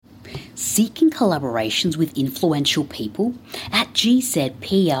Seeking collaborations with influential people? At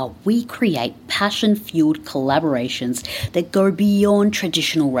GZPR, we create passion-fueled collaborations that go beyond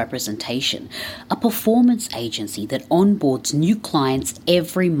traditional representation. A performance agency that onboards new clients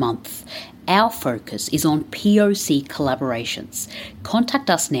every month. Our focus is on POC collaborations.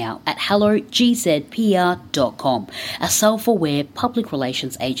 Contact us now at hellogzpr.com, a self-aware public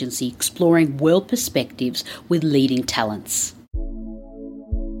relations agency exploring world perspectives with leading talents.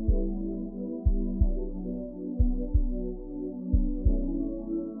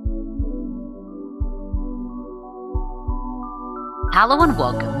 Hello and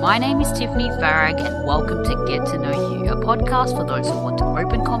welcome. My name is Tiffany Farag and welcome to Get to Know You, a podcast for those who want to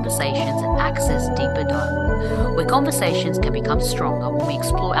open conversations and access deeper dialogue, where conversations can become stronger when we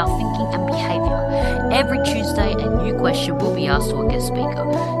explore our thinking and behaviour. Every Tuesday, a new question will be asked to a guest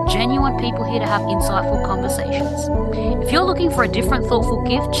speaker. Genuine people here to have insightful conversations. If you're looking for a different thoughtful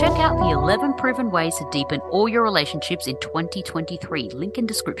gift, check out the 11 proven ways to deepen all your relationships in 2023. Link in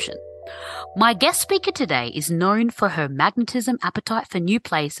description. My guest speaker today is known for her magnetism, appetite for new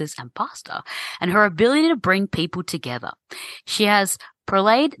places and pasta, and her ability to bring people together. She has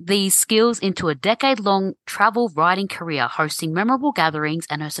parlayed these skills into a decade-long travel writing career, hosting memorable gatherings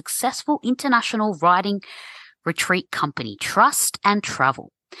and her successful international writing retreat company, Trust and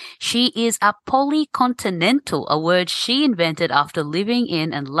Travel. She is a polycontinental, a word she invented after living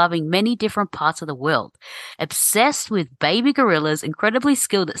in and loving many different parts of the world. Obsessed with baby gorillas, incredibly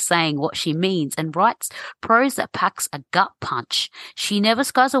skilled at saying what she means, and writes prose that packs a gut punch. She never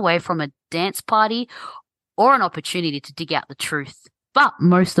skies away from a dance party or an opportunity to dig out the truth. But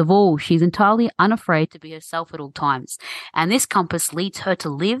most of all, she's entirely unafraid to be herself at all times. And this compass leads her to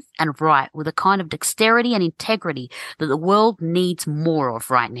live and write with a kind of dexterity and integrity that the world needs more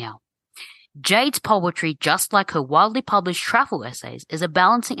of right now. Jade's poetry, just like her widely published travel essays, is a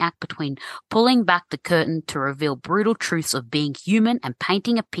balancing act between pulling back the curtain to reveal brutal truths of being human and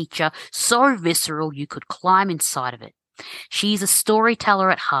painting a picture so visceral you could climb inside of it. She's a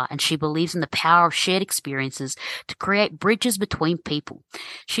storyteller at heart, and she believes in the power of shared experiences to create bridges between people.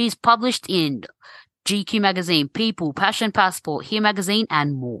 She's published in GQ Magazine, People, Passion Passport, Here Magazine,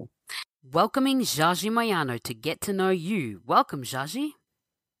 and more. Welcoming Jaji Mayano to Get to Know You. Welcome, Jaji.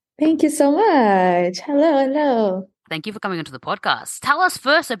 Thank you so much. Hello. Thank you for coming onto the podcast. Tell us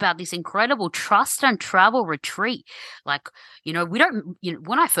first about this incredible Trust and Travel retreat. When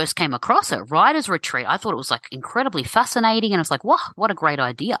I first came across it, Writer's Retreat, I thought it was like incredibly fascinating. And I was like, wow, what a great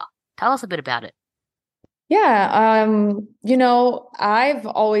idea. Tell us a bit about it. Yeah. I've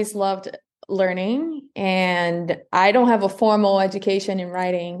always loved learning, and I don't have a formal education in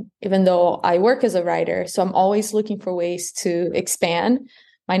writing, even though I work as a writer. So I'm always looking for ways to expand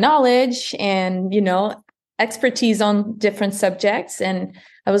my knowledge and, expertise on different subjects. And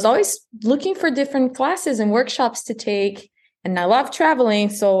I was always looking for different classes and workshops to take. And I love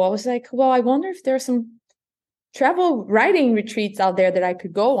traveling. So I was like, well, I wonder if there are some travel writing retreats out there that I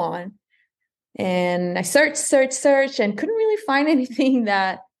could go on. And I searched and couldn't really find anything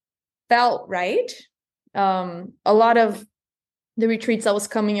that felt right. A lot of the retreats I was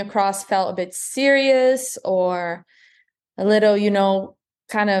coming across felt a bit serious or a little,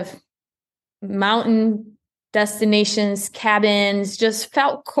 kind of mountain destinations, cabins, just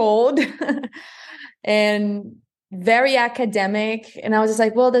felt cold and very academic. And I was just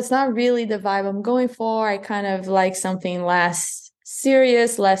like, well, that's not really the vibe I'm going for. I kind of like something less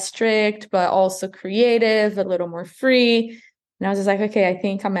serious, less strict, but also creative, a little more free. And I was just like, okay, I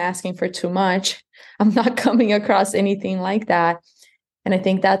think I'm asking for too much. I'm not coming across anything like that. And I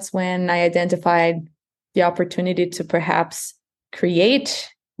think that's when I identified the opportunity to perhaps create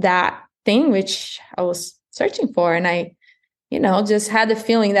that thing which I was searching for. And I, just had the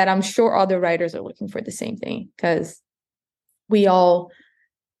feeling that I'm sure other writers are looking for the same thing, because we all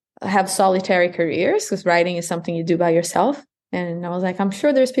have solitary careers, because writing is something you do by yourself. And I was like, I'm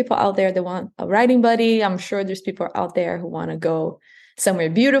sure there's people out there that want a writing buddy. I'm sure there's people out there who want to go somewhere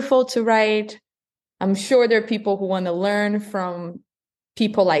beautiful to write. I'm sure there are people who want to learn from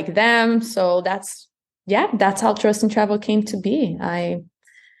people like them. So that's how Trust and Travel came to be. I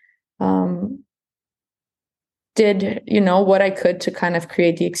did, what I could to kind of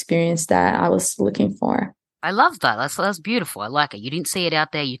create the experience that I was looking for. I love that. That's beautiful. I like it. You didn't see it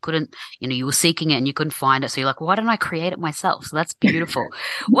out there. You couldn't, you were seeking it and you couldn't find it. So you're like, why don't I create it myself? So that's beautiful.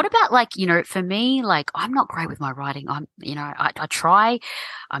 What about for me, I'm not great with my writing. I try.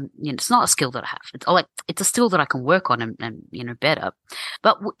 It's not a skill that I have. It's a skill that I can work on and better.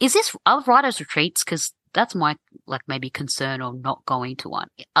 But is this other writers' retreats? Because that's my maybe concern or not going to one.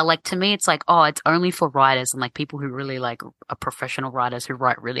 To me, it's it's only for writers and people who really are professional writers who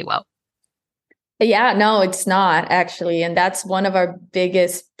write really well. Yeah, no, it's not actually. And that's one of our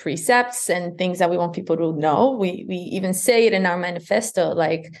biggest precepts and things that we want people to know. We even say it in our manifesto,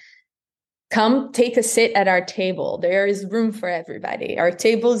 like, come take a sit at our table. There is room for everybody. Our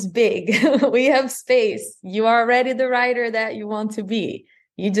table's big. We have space. You are already the writer that you want to be.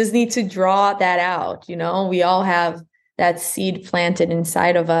 You just need to draw that out. We all have that seed planted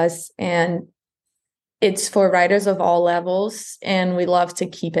inside of us. And it's for writers of all levels. And we love to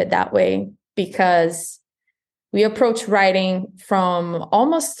keep it that way because we approach writing from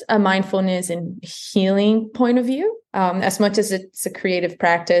almost a mindfulness and healing point of view. As much as it's a creative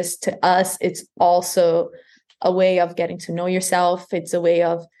practice, to us, it's also a way of getting to know yourself. It's a way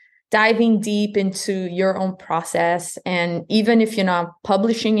of diving deep into your own process. And even if you're not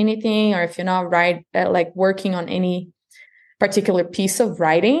publishing anything, or if you're not working on any particular piece of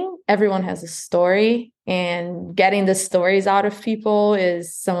writing, everyone has a story. And getting the stories out of people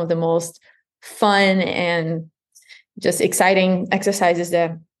is some of the most fun and just exciting exercises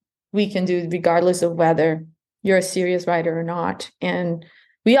that we can do regardless of whether you're a serious writer or not. And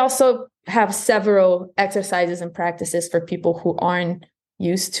we also have several exercises and practices for people who aren't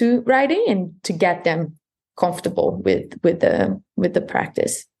used to writing and to get them comfortable with the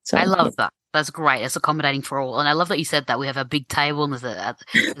practice. So I love that. That's great. It's accommodating for all. And I love that you said that we have a big table and there's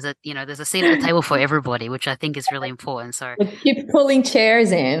a seat at the table for everybody, which I think is really important. So we keep pulling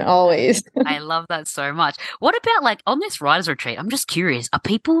chairs in always. I love that so much. What about like on this writers retreat? I'm just curious, are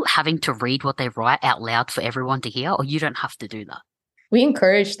people having to read what they write out loud for everyone to hear, or you don't have to do that? We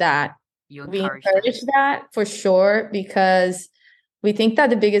encourage that. We encourage that for sure, because we think that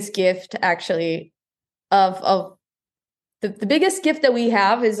the biggest gift actually of the biggest gift that we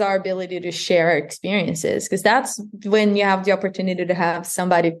have is our ability to share our experiences, because that's when you have the opportunity to have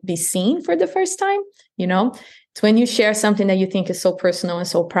somebody be seen for the first time. It's when you share something that you think is so personal and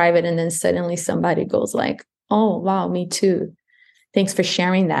so private, and then suddenly somebody goes like, oh, wow, me too. Thanks for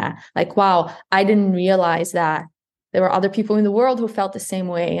sharing that. Like, wow, I didn't realize that there were other people in the world who felt the same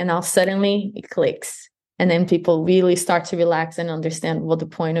way. And now suddenly it clicks. And then people really start to relax and understand what the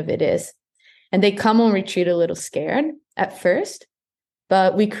point of it is. And they come on retreat a little scared at first,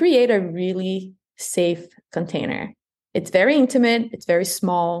 but we create a really safe container. It's very intimate. It's very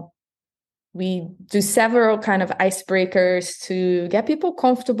small. We do several kind of icebreakers to get people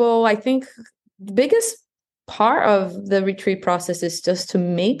comfortable. I think the biggest part of the retreat process is just to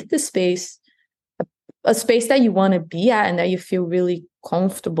make the space a space that you want to be at and that you feel really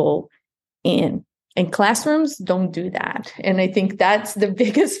comfortable in. And classrooms don't do that. And I think that's the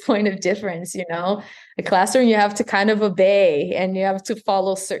biggest point of difference. A classroom, you have to kind of obey and you have to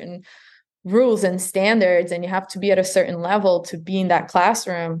follow certain rules and standards, and you have to be at a certain level to be in that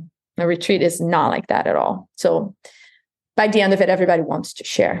classroom. A retreat is not like that at all. So by the end of it, everybody wants to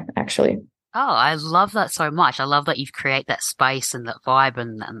share, actually. Oh, I love that so much. I love that you've created that space and that vibe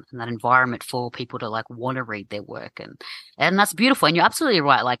and that environment for people to like want to read their work. And that's beautiful. And you're absolutely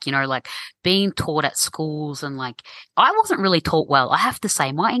right. Like, like being taught at schools and like, I wasn't really taught well. I have to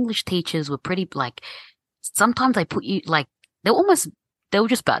say my English teachers were pretty like, sometimes they put you like, they were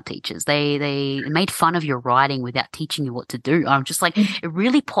just bad teachers. They made fun of your writing without teaching you what to do. I'm just like, it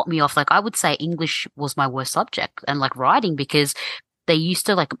really put me off. Like I would say English was my worst subject and like writing, because they used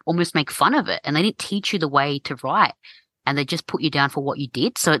to like almost make fun of it, and they didn't teach you the way to write, and they just put you down for what you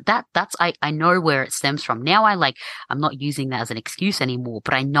did. So that's I know where it stems from. Now I'm not using that as an excuse anymore,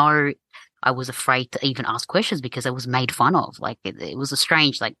 but I know I was afraid to even ask questions because I was made fun of. Like it was a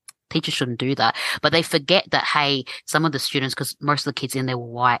strange, like, teachers shouldn't do that, but they forget that, hey, some of the students, because most of the kids in there were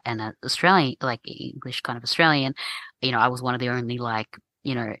white and Australian, like English kind of Australian, I was one of the only like,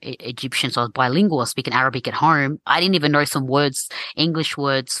 Egyptian, so I was bilingual, I was speaking Arabic at home. I didn't even know some words, English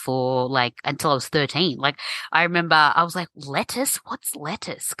words for like, until I was 13. Like, I remember I was like, lettuce? What's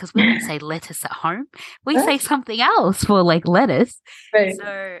lettuce? Because we don't say lettuce at home. We say something else for like lettuce. Right.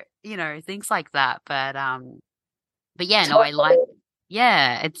 So, things like that. But yeah, no, I like,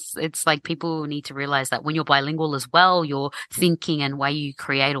 yeah, it's like people need to realize that when you're bilingual as well, your thinking and way you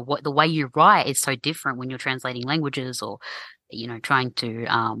create or the way you write is so different when you're translating languages or, trying to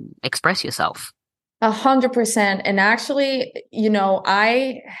express yourself. 100%. And actually,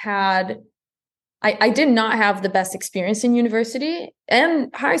 I did not have the best experience in university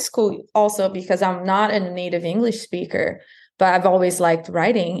and high school also, because I'm not a native English speaker, but I've always liked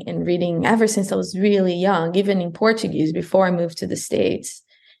writing and reading ever since I was really young, even in Portuguese before I moved to the States.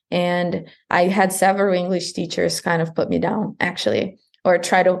 And I had several English teachers kind of put me down, actually, or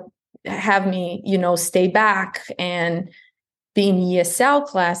try to have me, stay back and be in ESL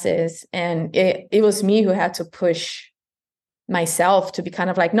classes. And it was me who had to push myself to be kind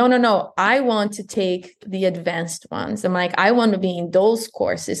of like, no, I want to take the advanced ones. I'm like, I want to be in those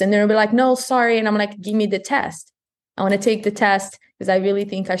courses. And they'll be like, no, sorry. And I'm like, give me the test. I want to take the test because I really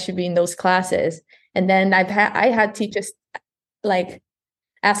think I should be in those classes. And then I had teachers like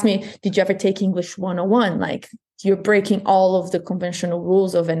ask me, did you ever take English 101? Like, you're breaking all of the conventional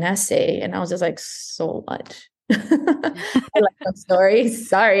rules of an essay. And I was just like, so much. I like my story.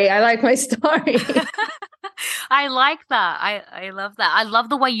 Sorry, I like my story. I like that. I love that. I love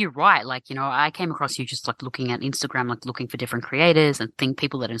the way you write. Like, I came across you just like looking at Instagram, like looking for different creators and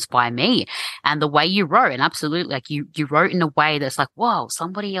people that inspire me. And the way you wrote, and absolutely, like you wrote in a way that's like, whoa,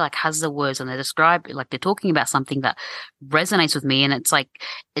 somebody like has the words and they describe, like they're talking about something that resonates with me. And it's like,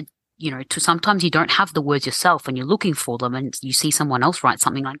 to sometimes you don't have the words yourself and you're looking for them and you see someone else write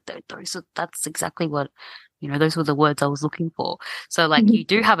something like that's exactly what, those were the words I was looking for. So like you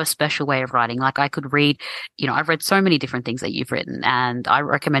do have a special way of writing. Like I could read, I've read so many different things that you've written and I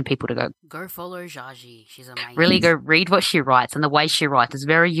recommend people to go follow Zhaji. She's amazing. Really go read what she writes, and the way she writes is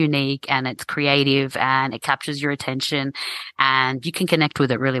very unique and it's creative and it captures your attention and you can connect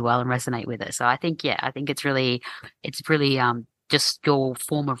with it really well and resonate with it. So I think it's really just your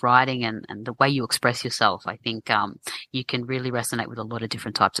form of writing and the way you express yourself. I think you can really resonate with a lot of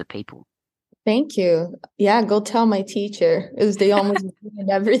different types of people. Thank you. Yeah, go tell my teacher. Is they almost ruined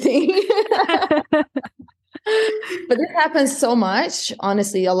everything. But this happens so much.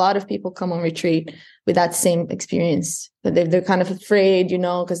 Honestly, a lot of people come on retreat with that same experience. That they're kind of afraid,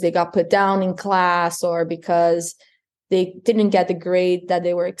 because they got put down in class or because they didn't get the grade that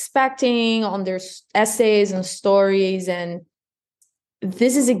they were expecting on their essays and stories. And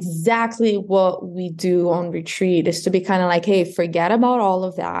this is exactly what we do on retreat, is to be kind of like, hey, forget about all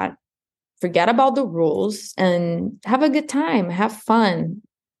of that. Forget about the rules and have a good time, have fun.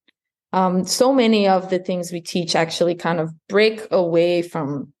 So many of the things we teach actually kind of break away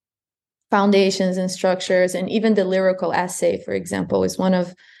from foundations and structures. And even the lyrical essay, for example, is one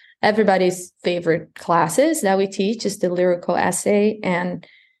of everybody's favorite classes that we teach, is the lyrical essay. And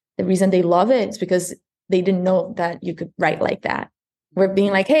the reason they love it is because they didn't know that you could write like that. We're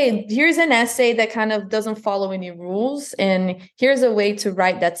being like, hey, here's an essay that kind of doesn't follow any rules. And here's a way to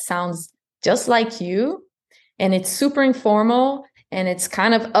write that sounds just like you. And it's super informal and it's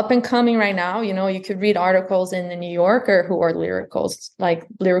kind of up and coming right now. You could read articles in the New Yorker who are lyrical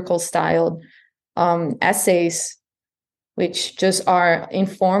styled essays, which just are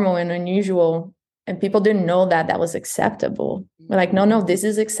informal and unusual. And people didn't know that was acceptable. We're like, no, this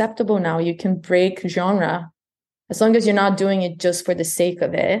is acceptable now. You can break genre as long as you're not doing it just for the sake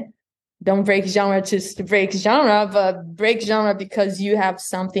of it. Don't break genre just to break genre, but break genre because you have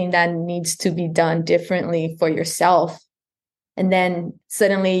something that needs to be done differently for yourself. And then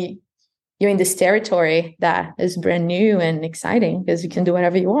suddenly you're in this territory that is brand new and exciting because you can do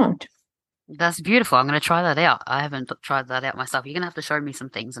whatever you want. That's beautiful. I'm going to try that out. I haven't tried that out myself. You're going to have to show me some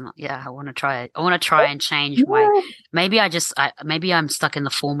things. And I want to try it. I want to try and change maybe maybe I'm stuck in the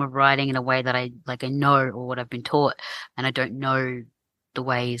form of writing in a way that I know or what I've been taught. And I don't know the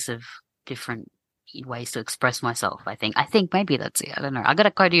ways of different ways to express myself. I think maybe that's it. I don't know. I got to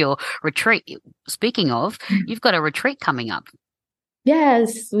go to your retreat. Speaking of, you've got a retreat coming up.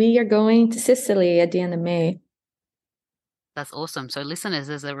 Yes, we are going to Sicily at the end of May. That's awesome. So listeners,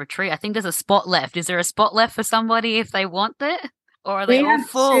 there's a retreat. I think there's a spot left. Is there a spot left for somebody if they want it? Or are they all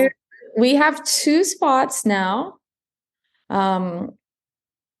full? We have 2 spots now. We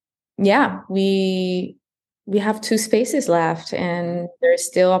have 2 spaces left and there's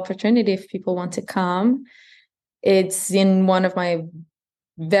still opportunity if people want to come. It's in one of my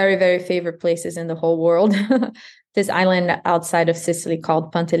very, very favorite places in the whole world. This island outside of Sicily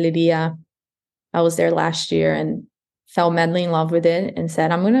called Pantelleria. I was there last year and fell madly in love with it and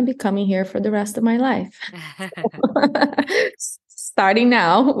said, I'm going to be coming here for the rest of my life. Starting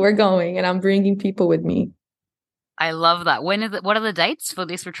now, we're going and I'm bringing people with me. I love that. What are the dates for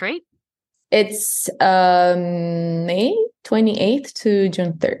this retreat? It's May 28th to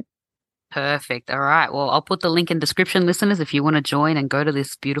June 3rd. Perfect. All right. Well, I'll put the link in description, listeners, if you want to join and go to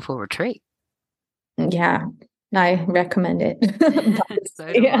this beautiful retreat. Yeah, I recommend it.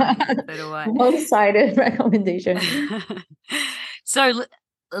 So do I. One-sided recommendation. So,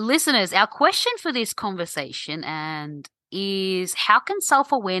 listeners, our question for this conversation is how can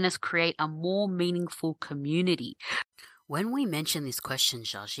self-awareness create a more meaningful community? When we mentioned this question,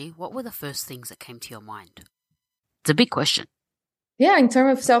 Zhaji, what were the first things that came to your mind? It's a big question. Yeah, in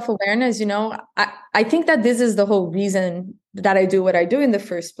terms of self-awareness, I think that this is the whole reason that I do what I do in the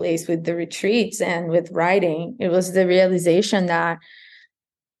first place with the retreats and with writing. It was the realization that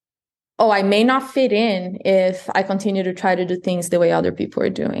oh, I may not fit in if I continue to try to do things the way other people are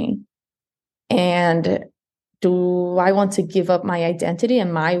doing. And do I want to give up my identity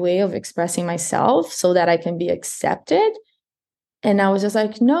and my way of expressing myself so that I can be accepted? And I was just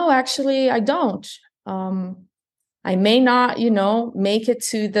like, no, actually, I don't. I may not, make it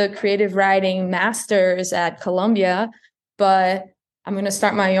to the creative writing masters at Columbia, but I'm going to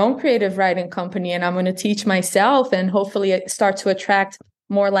start my own creative writing company and I'm going to teach myself and hopefully start to attract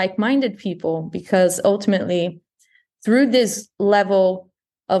more like-minded people, because ultimately through this level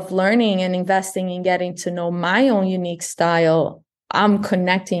of learning and investing in getting to know my own unique style, I'm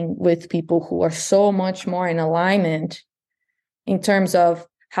connecting with people who are so much more in alignment in terms of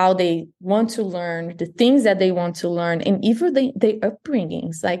how they want to learn, the things that they want to learn, and even the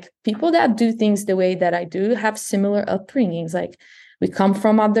upbringings. Like people that do things the way that I do have similar upbringings. Like we come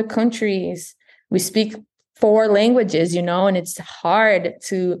from other countries, we speak 4 languages, and it's hard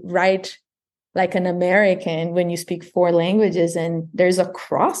to write like an American when you speak 4 languages and there's a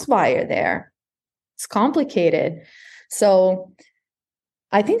crossfire there. It's complicated. So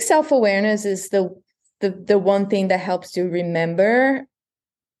I think self-awareness is the one thing that helps you remember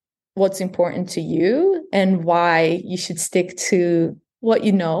what's important to you and why you should stick to what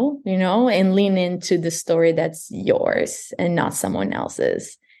you know, and lean into the story that's yours and not someone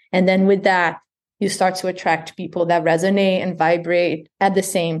else's. And then with that, you start to attract people that resonate and vibrate at the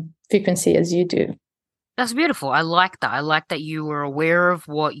same frequency as you do. That's beautiful. I like that. I like that you were aware of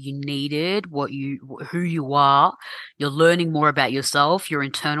what you needed, who you are. You're learning more about yourself, your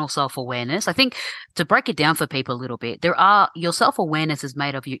internal self-awareness. I think to break it down for people a little bit, your self-awareness is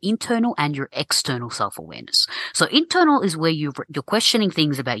made of your internal and your external self-awareness. So internal is where you're questioning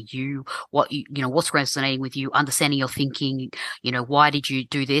things about you, what's resonating with you, understanding your thinking, why did you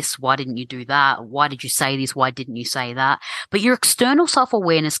do this? Why didn't you do that? Why did you say this? Why didn't you say that? But your external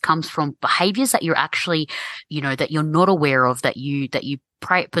self-awareness comes from behaviors that you're actually, that you're not aware of, that you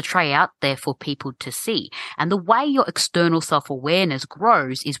portray out there for people to see. And the way your external self-awareness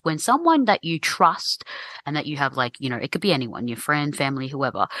grows is when someone that you trust and that you have it could be anyone, your friend, family,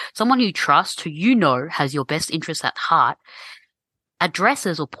 whoever, someone you trust who has your best interest at heart,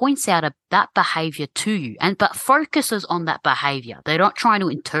 addresses or points out that behavior to you but focuses on that behavior. They're not trying to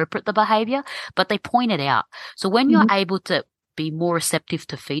interpret the behavior, but they point it out. So when you're able to be more receptive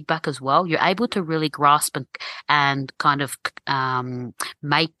to feedback as well, you're able to really grasp and kind of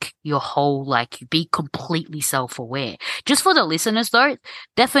make your whole, be completely self-aware. Just for the listeners though,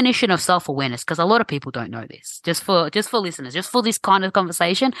 definition of self-awareness, because a lot of people don't know this, just for listeners, just for this kind of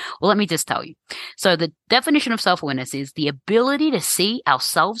conversation, well, let me just tell you. So the definition of self-awareness is the ability to see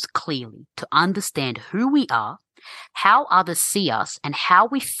ourselves clearly, to understand who we are, how others see us, and how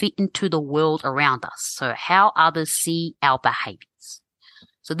we fit into the world around us. So how others see our behaviors.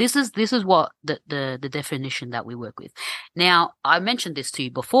 So this is what the definition that we work with. Now, I mentioned this to you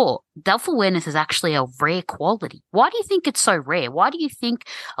before. Self-awareness is actually a rare quality. Why do you think it's so rare? Why do you think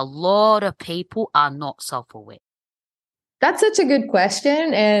a lot of people are not self-aware? That's such a good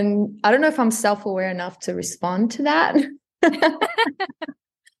question. And I don't know if I'm self-aware enough to respond to that.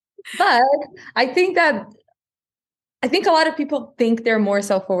 But I think a lot of people think they're more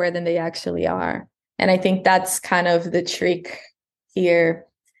self-aware than they actually are. And I think that's kind of the trick here,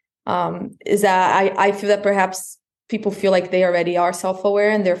 is that I feel that perhaps people feel like they already are self-aware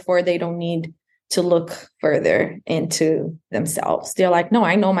and therefore they don't need to look further into themselves. They're like, no,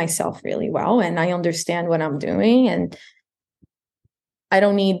 I know myself really well and I understand what I'm doing and I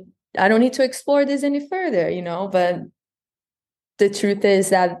don't need to explore this any further, but the truth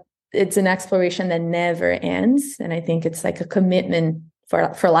is that it's an exploration that never ends. And I think it's like a commitment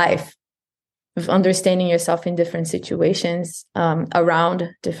for life of understanding yourself in different situations, around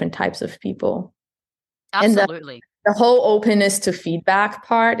different types of people. Absolutely. And the whole openness to feedback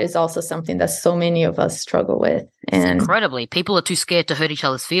part is also something that so many of us struggle with. And incredibly, people are too scared to hurt each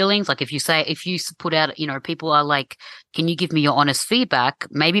other's feelings. Like if you put out, people are like, can you give me your honest feedback?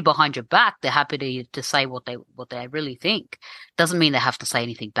 Maybe behind your back, they're happy to say what they really think. Doesn't mean they have to say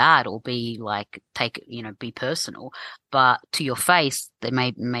anything bad or be like, be personal, but to your face, they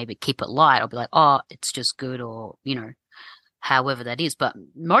maybe keep it light or be like, oh, it's just good. Or, however that is. But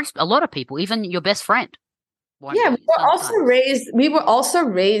a lot of people, even your best friend. Yeah, we were also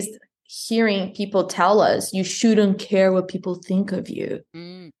raised hearing people tell us you shouldn't care what people think of you.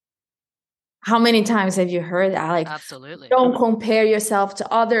 How many times have you heard that? Like, absolutely. Don't compare yourself to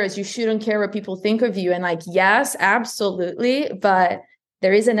others. You shouldn't care what people think of you. And yes, absolutely. But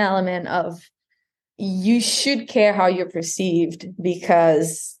there is an element of you should care how you're perceived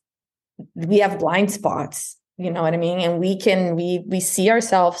because we have blind spots, you know what I mean? And we see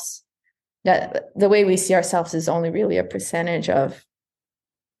ourselves that the way we see ourselves is only really a percentage of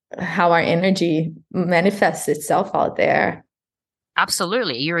how our energy manifests itself out there.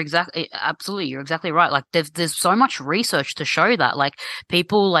 Absolutely. You're exactly right. Like there's so much research to show that. Like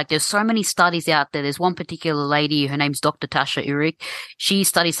people, like there's so many studies out there. There's one particular lady, her name's Dr. Tasha Eurich. She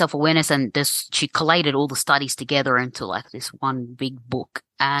studies self-awareness, and she collated all the studies together into like this one big book.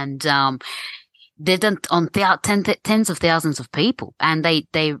 And they're done on tens of thousands of people, and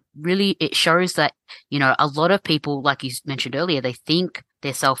they really, it shows that, you know, a lot of people, like you mentioned earlier, they think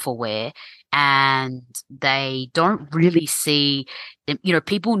they're self-aware and they don't really see them. You know,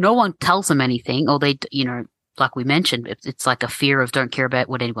 people, no one tells them anything, or they, you know, like we mentioned, it's like a fear of don't care about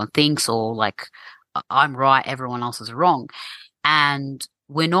what anyone thinks, or like I'm right, everyone else is wrong. And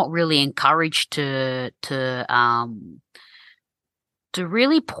we're not really encouraged to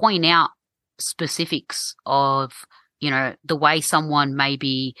really point out specifics of, you know, the way someone may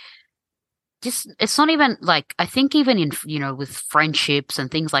be. Just, it's not even like, I think even in, you know, with friendships and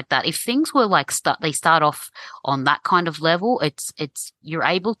things like that, if things were like they start off on that kind of level, you're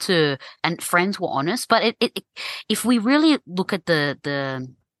able to, and friends were honest, but if we really look at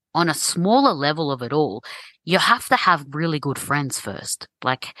on a smaller level of it all, you have to have really good friends first.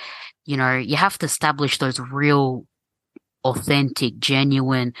 Like, you know, you have to establish those real, authentic,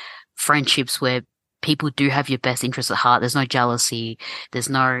 genuine friendships where people do have your best interests at heart. There's no jealousy. There's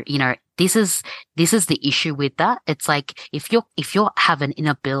no, you know, this is the issue with that. It's like if you have an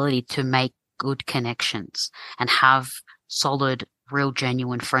inability to make good connections and have solid, real,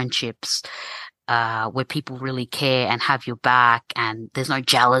 genuine friendships, where people really care and have your back, and there's no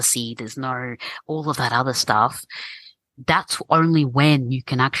jealousy, there's no all of that other stuff. That's only when you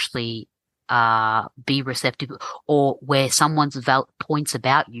can actually be receptive, or where someone's points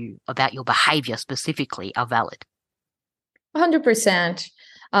about your behavior specifically are valid. 100%.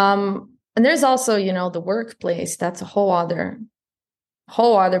 And there's also, you know, the workplace. That's a whole other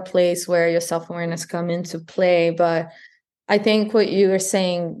place where your self-awareness come into play. But I think what you were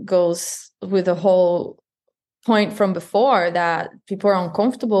saying goes with the whole point from before, that people are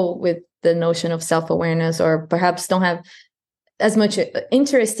uncomfortable with the notion of self-awareness, or perhaps don't have as much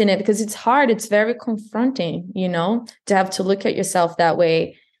interest in it because it's hard. It's very confronting, you know, to have to look at yourself that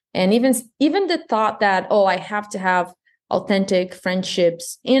way. And even the thought that, oh, I have to have authentic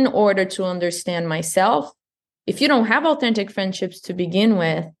friendships in order to understand myself. If you don't have authentic friendships to begin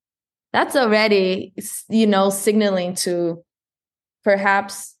with, that's already, you know, signaling to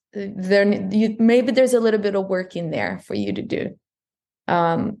perhaps maybe there's a little bit of work in there for you to do.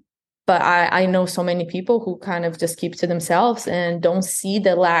 But I know so many people who kind of just keep to themselves and don't see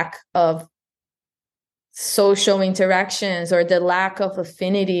the lack of social interactions or the lack of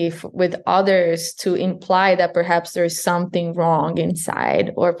affinity with others to imply that perhaps there's something wrong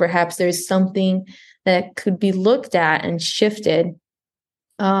inside, or perhaps there's something that could be looked at and shifted.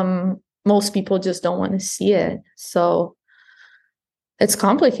 Most people just don't want to see it. So it's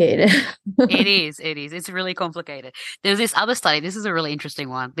complicated. It is. It's really complicated. There's this other study. This is a really interesting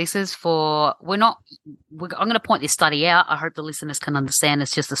one. This is I'm going to point this study out. I hope the listeners can understand.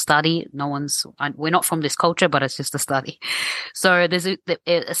 It's just a study. We're not from this culture, but it's just a study. So there's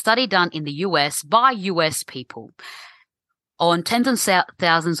a study done in the US by US people on tens of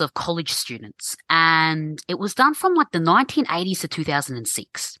thousands of college students. And it was done from like the 1980s to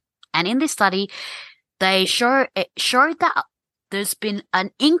 2006. And in this study, it showed that there's been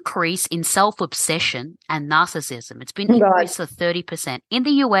an increase in self-obsession and narcissism. It's been increased to 30%. In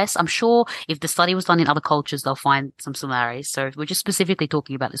the US, I'm sure if the study was done in other cultures, they'll find some similarities. So we're just specifically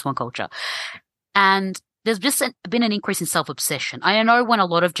talking about this one culture. And there's just been an increase in self-obsession. I know when a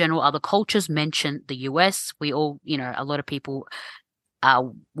lot of general other cultures mention the US, we all, you know, a lot of people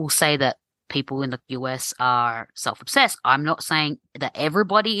will say that people in the US are self-obsessed. I'm not saying that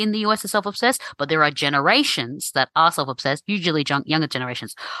everybody in the US is self-obsessed, but there are generations that are self-obsessed, usually younger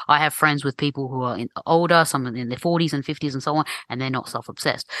generations. I have friends with people who are older, some in their 40s and 50s and so on, and they're not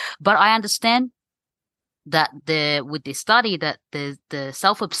self-obsessed. But I understand that with this study that the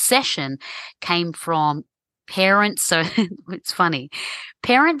self-obsession came from parents. So it's funny.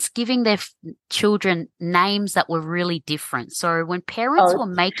 Parents giving their children names that were really different. So when parents were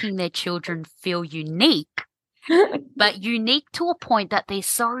making their children feel unique, but unique to a point that they're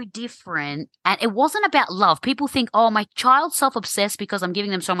so different, and it wasn't about love. People think, oh, my child's self-obsessed because I'm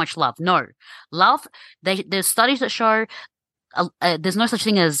giving them so much love. No. Love, there's studies that show there's no such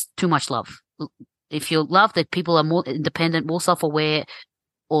thing as too much love. If you love, that people are more independent, more self-aware,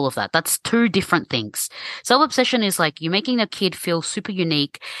 all of that. That's two different things. Self-obsession is like you're making a kid feel super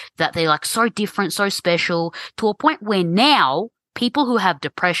unique, that they're like so different, so special, to a point where now people who have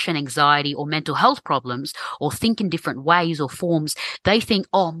depression, anxiety, or mental health problems, or think in different ways or forms, they think,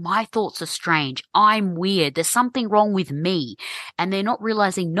 oh, my thoughts are strange. I'm weird. There's something wrong with me. And they're not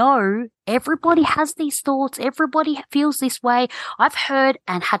realizing, no, everybody has these thoughts. Everybody feels this way. I've heard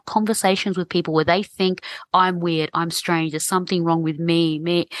and had conversations with people where they think, I'm weird. I'm strange. There's something wrong with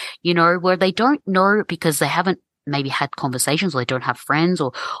me, where they don't know because they haven't maybe had conversations, or they don't have friends,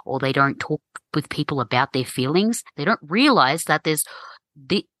 or they don't talk with people about their feelings. They don't realize that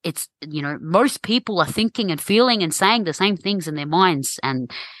most people are thinking and feeling and saying the same things in their minds,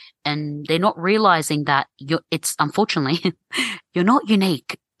 and they're not realizing that it's unfortunately you're not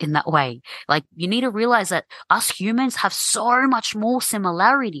unique in that way. Like, you need to realize that us humans have so much more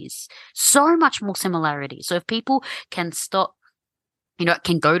similarities. So if people can stop,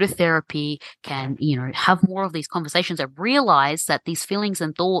 can go to therapy, can, have more of these conversations and realize that these feelings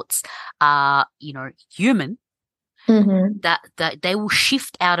and thoughts are, human, that they will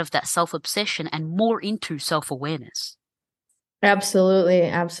shift out of that self-obsession and more into self-awareness. Absolutely.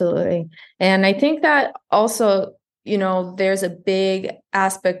 Absolutely. And I think that also, there's a big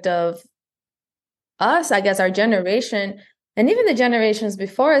aspect of us, I guess, our generation, and even the generations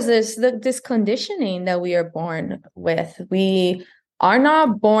before us, is this conditioning that we are born with. We are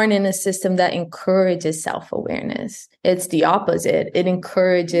not born in a system that encourages self-awareness. It's the opposite. It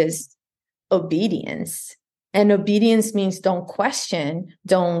encourages obedience. And obedience means don't question,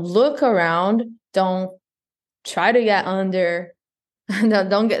 don't look around, don't try to get under.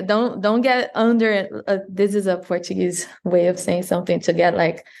 Don't get under. This is a Portuguese way of saying something, to get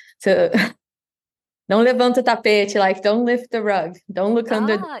don't levanta o tapete, like don't lift the rug, don't look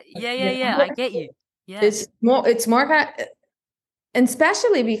under. Yeah. I get you. Yeah. It's more kind of, and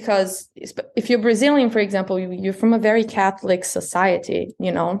especially because if you're Brazilian, for example, you're from a very Catholic society,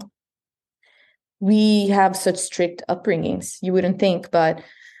 we have such strict upbringings. You wouldn't think, but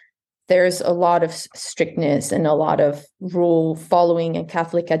there's a lot of strictness and a lot of rule following and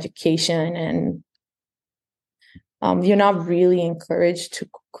Catholic education. And you're not really encouraged to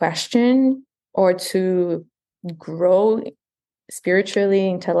question or to grow spiritually,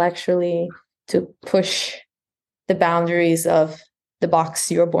 intellectually, to push the boundaries of the box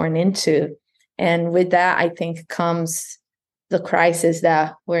you're born into. And with that, I think comes the crisis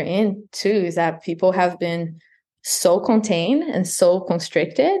that we're in too, is that people have been so contained and so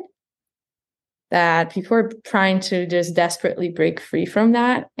constricted that people are trying to just desperately break free from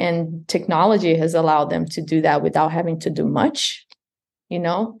that. And technology has allowed them to do that without having to do much.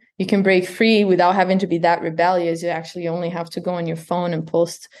 You can break free without having to be that rebellious. You actually only have to go on your phone and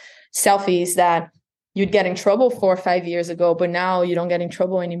post selfies that you'd get in trouble for 5 years ago, but now you don't get in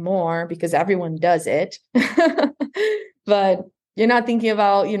trouble anymore because everyone does it. But you're not thinking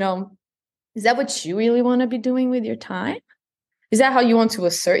about, is that what you really want to be doing with your time? Is that how you want to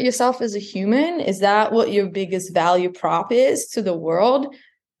assert yourself as a human? Is that what your biggest value prop is to the world?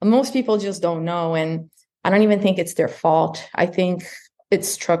 Most people just don't know. And I don't even think it's their fault. I think it's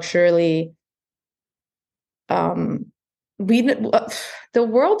structurally, the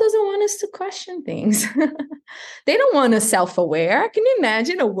world doesn't want us to question things. They don't want us self-aware. Can you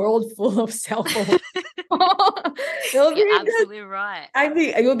imagine a world full of self-aware? You're absolutely right. I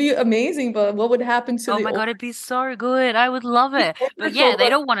think it would be amazing, but what would happen to my God, it'd be so good. I would love it. But yeah, they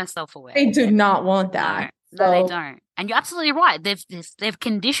don't want us self-aware. They do not want that. No, they don't. And you're absolutely right. They've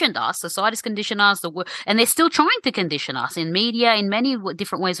conditioned us. Society's conditioned us, and they're still trying to condition us in media, in many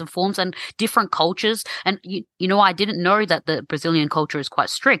different ways and forms, and different cultures. And I didn't know that the Brazilian culture is quite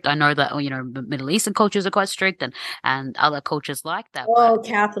strict. I know that Middle Eastern cultures are quite strict, and other cultures like that. Oh,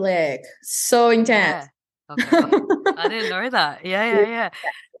 Catholic, so intense. Yeah. Okay. I didn't know that. Yeah.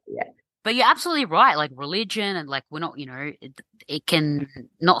 But you're absolutely right. Like religion, and like we're not, it can,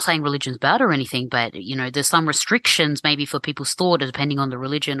 not saying religion's bad or anything, but there's some restrictions maybe for people's thought depending on the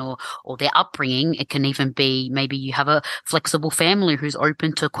religion or their upbringing. It can even be maybe you have a flexible family who's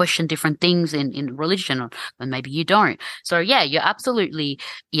open to question different things in religion, and maybe you don't. So yeah, you're absolutely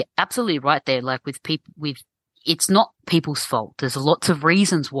right there. Like with people, it's not people's fault. There's lots of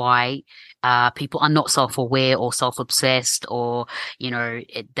reasons why people are not self-aware or self-obsessed, or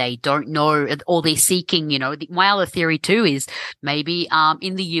they don't know, or they're seeking. My other theory too is maybe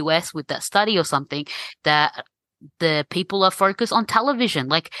in the US with that study or something, that the people are focused on television.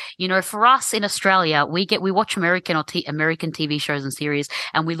 Like, for us in Australia, we watch American TV shows and series,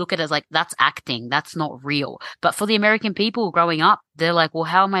 and we look at it as like, that's acting, that's not real. But for the American people growing up, they're like, well,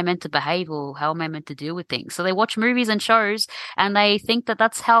 how am I meant to behave, or how am I meant to deal with things? So they watch movies and shows, and they think that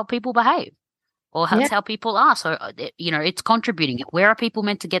that's how people behave. or Yeah. that's how people are. So, it's contributing. Where are people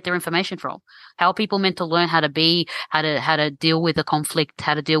meant to get their information from? How are people meant to learn how to deal with a conflict,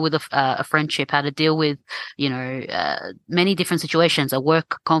 how to deal with a friendship, how to deal with, many different situations, a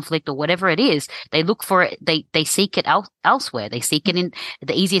work conflict or whatever it is. They look for it. They seek it elsewhere. They seek it in,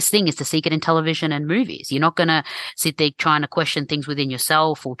 the easiest thing is to seek it in television and movies. You're not going to sit there trying to question things within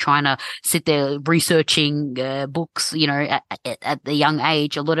yourself or trying to sit there researching books, at the young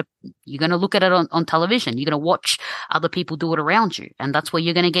age. You're going to look at it on television. You're going to watch other people do it around you. And that's where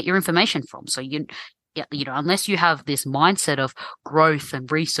you're going to get your information from. So unless you have this mindset of growth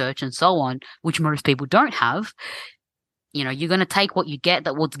and research and so on, which most people don't have, you're going to take what you get,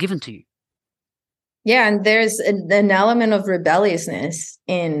 that what's given to you. Yeah, and there's an element of rebelliousness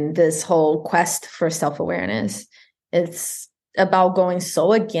in this whole quest for self-awareness. It's about going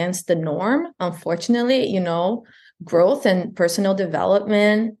so against the norm. Unfortunately, growth and personal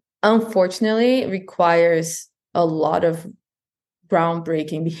development, unfortunately, requires a lot of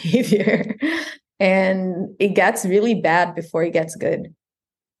groundbreaking behavior. And it gets really bad before it gets good.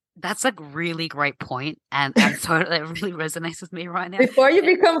 That's a really great point, and so it really resonates with me right now. Before you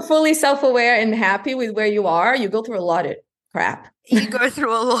become fully self-aware and happy with where you are, you go through a lot of crap. You go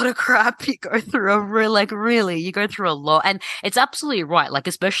through a lot of crap. You go through you go through a lot. And it's absolutely right. Like,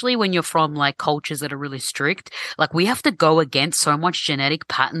 especially when you're from like cultures that are really strict, like we have to go against so much genetic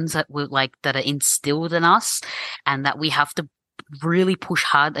patterns that that are instilled in us, and that we have to really push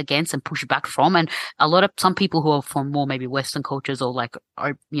hard against and push back from. And some people who are from more maybe Western cultures or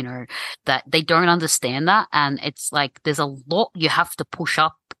that they don't understand that. And it's like, there's a lot you have to push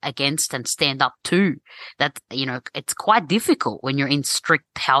up against and stand up to. That, it's quite difficult when you're in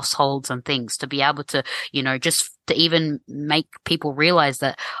strict households and things to be able to, just to even make people realize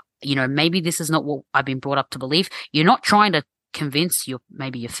that, maybe this is not what I've been brought up to believe. You're not trying to convince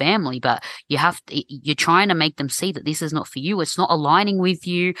maybe your family, but you're trying to make them see that this is not for you. It's not aligning with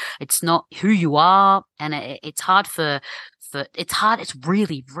you. It's not who you are. And it's hard it's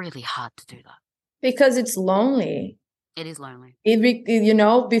really, really hard to do that. Because it's lonely. It is lonely.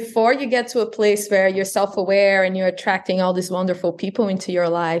 Before you get to a place where you're self-aware and you're attracting all these wonderful people into your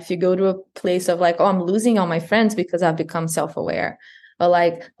life, you go to a place of like, oh, I'm losing all my friends because I've become self-aware. Or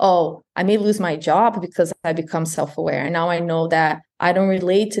like, oh, I may lose my job because I become self-aware. And now I know that I don't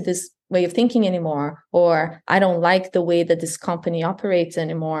relate to this way of thinking anymore, or I don't like the way that this company operates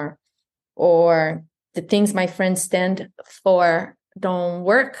anymore, or the things my friends stand for don't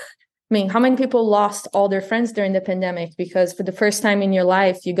work. I mean, how many people lost all their friends during the pandemic because for the first time in your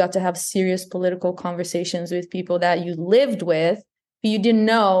life, you got to have serious political conversations with people that you lived with, who you didn't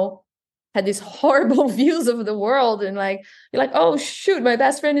know had these horrible views of the world, and like you're like, oh shoot, my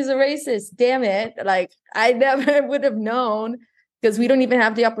best friend is a racist. Damn it. Like I never would have known, because we don't even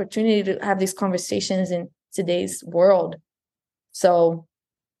have the opportunity to have these conversations in today's world. So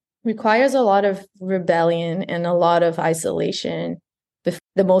requires a lot of rebellion and a lot of isolation.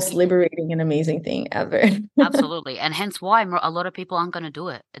 The most liberating and amazing thing ever. Absolutely. And hence why a lot of people aren't going to do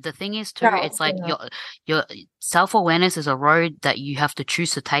it. The thing is too, it's like your self-awareness is a road that you have to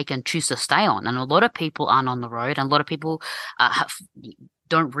choose to take and choose to stay on. And a lot of people aren't on the road, and a lot of people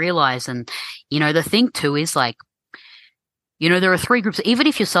don't realize. And, the thing too is like, there are three groups. Even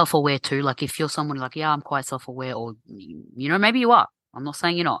if you're self-aware too, like if you're someone like, yeah, I'm quite self-aware, or, maybe you are. I'm not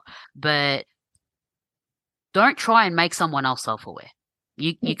saying you're not, but don't try and make someone else self-aware.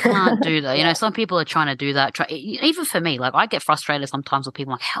 You can't do that. Some people are trying to do that. Even for me, like I get frustrated sometimes with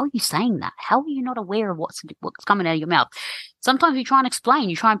people like, how are you saying that? How are you not aware of what's coming out of your mouth? Sometimes you try and explain,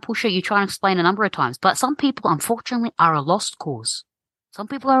 you try and push it, you try and explain a number of times. But some people, unfortunately, are a lost cause. Some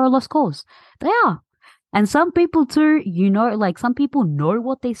people are a lost cause. They are. And some people too, like some people know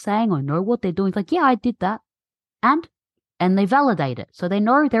what they're saying or know what they're doing. It's like, yeah, I did that. And they validate it. So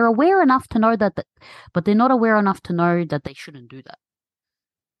they're aware enough to know that, but they're not aware enough to know that they shouldn't do that.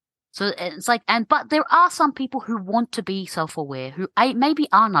 So it's like, but there are some people who want to be self-aware, who maybe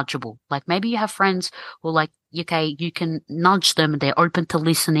are nudgeable. Like maybe you have friends who are like, okay, you can nudge them. They're open to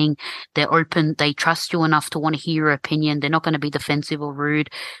listening. They trust you enough to want to hear your opinion. They're not going to be defensive or rude.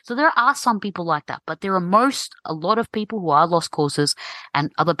 So there are some people like that, but there are a lot of people who are lost causes and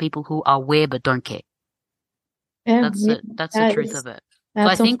other people who are aware but don't care. Yeah, that's the truth of it. So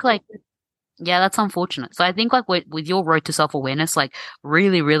I think yeah, that's unfortunate. So I think like with your road to self-awareness, like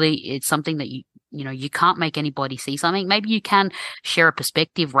really, really, it's something that you can't make anybody see something. Maybe you can share a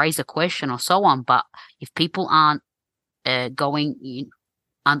perspective, raise a question or so on. But if people aren't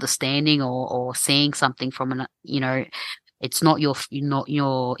understanding or seeing something from it's not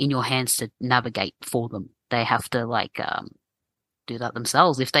in your hands to navigate for them. They have to do that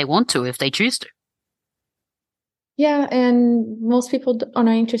themselves if they want to, if they choose to. Yeah, and most people are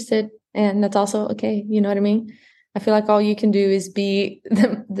not interested, and that's also okay. You know what I mean? I feel like all you can do is be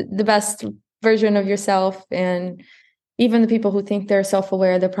the best version of yourself, and even the people who think they're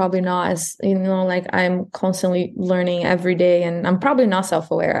self-aware, they're probably not. As you know, like I'm constantly learning every day, and I'm probably not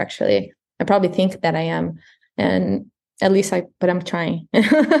self-aware actually. I probably think that I am, and at least but I'm trying.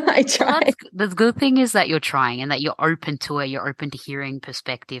 I Well, try. the good thing is that you're trying and that you're open to it. You're open to hearing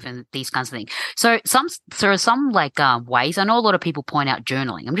perspective and these kinds of things. So there are some like ways. I know a lot of people point out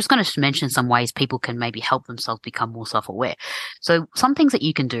journaling. I'm just going to mention some ways people can maybe help themselves become more self-aware. So some things that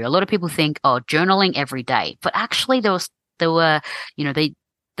you can do. A lot of people think, oh, journaling every day, but actually there were you know they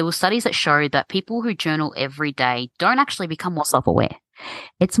there were studies that showed that people who journal every day don't actually become more self-aware.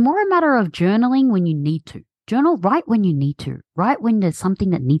 It's more a matter of journaling when you need to. Journal, write when you need to. Write when there's something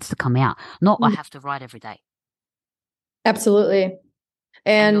that needs to come out. Not I have to write every day. Absolutely.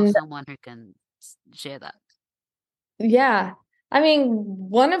 And you're And someone who can share that. yeah, I mean,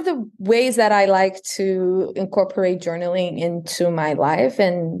 one of the ways that I like to incorporate journaling into my life,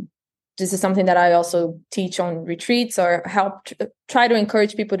 and this is something that I also teach on retreats or try to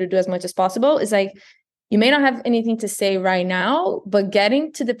encourage people to do as much as possible, is like, you may not have anything to say right now, but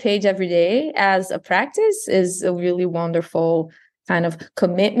getting to the page every day as a practice is a really wonderful kind of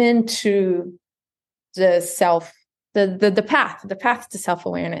commitment to the self, the path to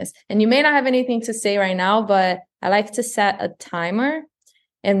self-awareness. And you may not have anything to say right now, but I like to set a timer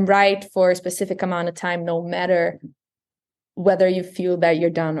and write for a specific amount of time, no matter whether you feel that you're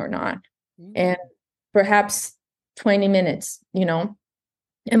done or not. And perhaps 20 minutes,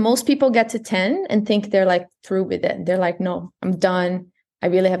 and most people get to 10 and think they're like through with it. They're like, no, I'm done. I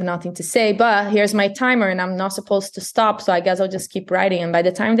really have nothing to say, but here's my timer and I'm not supposed to stop. So I guess I'll just keep writing. And by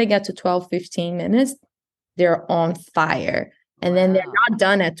the time they get to 12, 15 minutes, they're on fire. And then they're not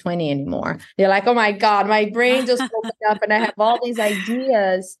done at 20 anymore. They're like, oh my God, my brain just opened up and I have all these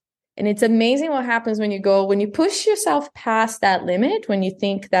ideas. And it's amazing what happens when you push yourself past that limit, when you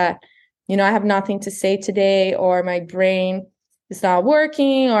think that, I have nothing to say today, or my brain is not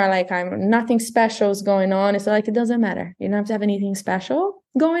working, or like nothing special is going on. It's like, it doesn't matter. You don't have to have anything special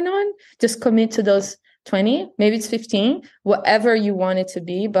going on. Just commit to those 20, maybe it's 15, whatever you want it to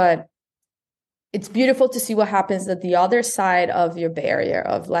be. But it's beautiful to see what happens at the other side of your barrier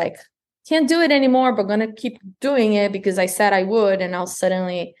of like, can't do it anymore, but going to keep doing it because I said I would. And now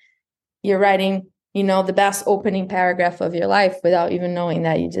suddenly you're writing, the best opening paragraph of your life without even knowing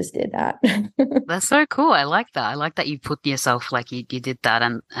that you just did that. That's so cool. I like that. I like that you put yourself like you did that.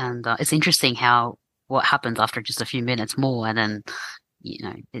 And it's interesting what happens after just a few minutes more. And then,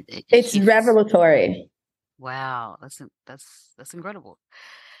 it's revelatory. Wow. That's incredible.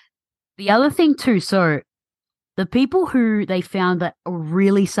 The other thing too, so the people who they found that are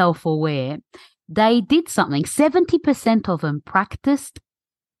really self-aware, they did something. 70% of them practiced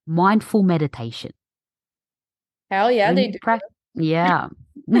mindful meditation. Hell yeah, they do. Yeah.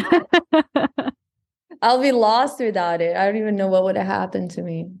 I'll be lost without it. I don't even know what would have happened to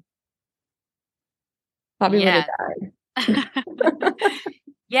me. Probably would have died.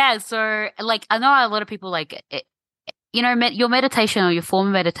 Yeah, so like I know a lot of people like your meditation or your form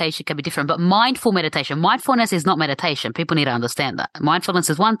of meditation can be different, but mindfulness is not meditation. People need to understand that. Mindfulness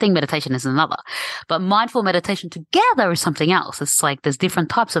is one thing, meditation is another. But mindful meditation together is something else. It's like there's different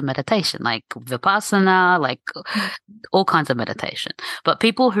types of meditation, like Vipassana, like all kinds of meditation. But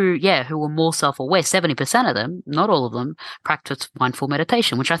people who were more self-aware, 70% of them, not all of them, practice mindful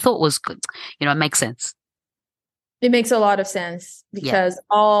meditation, which I thought was good. It makes sense. It makes a lot of sense because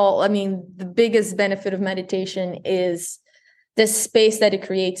the biggest benefit of meditation is the space that it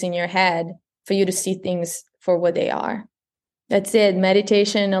creates in your head for you to see things for what they are. That's it.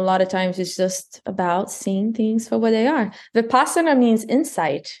 Meditation, a lot of times, is just about seeing things for what they are. Vipassana means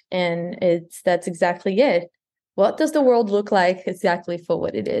insight, and that's exactly it. What does the world look like exactly for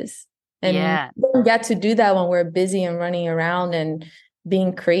what it is? And we don't get to do that when we're busy and running around and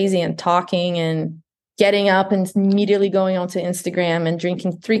being crazy and talking and getting up and immediately going onto Instagram and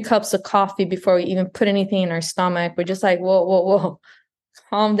drinking 3 cups of coffee before we even put anything in our stomach. We're just like, whoa,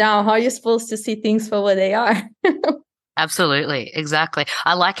 calm down. How are you supposed to see things for what they are? Absolutely. Exactly.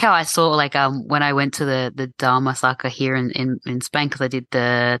 I like how I saw when I went to the Dharmasaka here in Spain, because I did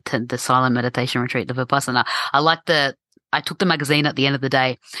the silent meditation retreat, the Vipassana. I took the magazine at the end of the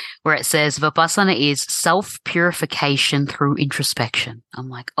day where it says Vipassana is self-purification through introspection. I'm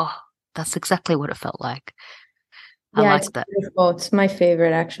like, oh, that's exactly what it felt like. I like that. Beautiful. It's my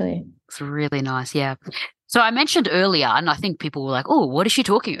favorite, actually. It's really nice. Yeah. So I mentioned earlier, and I think people were like, oh, what is she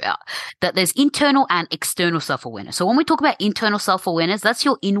talking about? That there's internal and external self-awareness. So when we talk about internal self-awareness, that's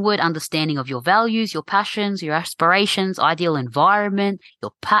your inward understanding of your values, your passions, your aspirations, ideal environment,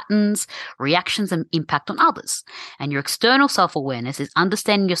 your patterns, reactions, and impact on others. And your external self-awareness is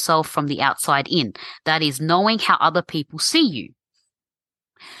understanding yourself from the outside in. That is knowing how other people see you.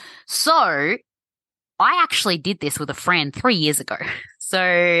 So I actually did this with a friend 3 years ago.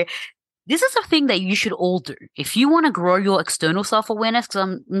 So this is a thing that you should all do. If you want to grow your external self-awareness,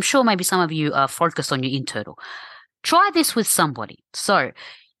 because I'm sure maybe some of you are focused on your internal, try this with somebody. So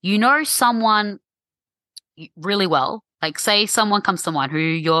you know someone really well. Like say someone comes to mind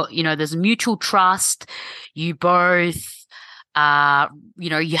who there's mutual trust. You both,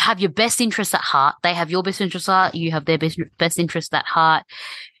 you have your best interests at heart. They have your best interests at heart. You have their best interests at heart.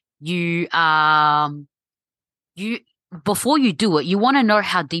 Before you do it, you want to know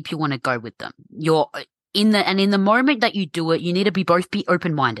how deep you want to go with them. In the moment that you do it, you need to both be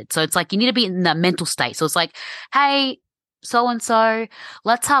open-minded. So it's like you need to be in that mental state. So it's like, hey, so and so,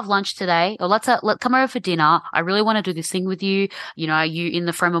 let's have lunch today, or let's come over for dinner. I really want to do this thing with you. Are you in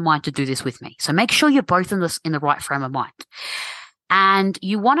the frame of mind to do this with me? So make sure you're both in the right frame of mind. And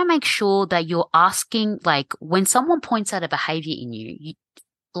you want to make sure that you're asking, like, when someone points out a behavior in you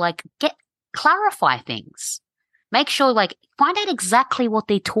clarify things. Make sure, find out exactly what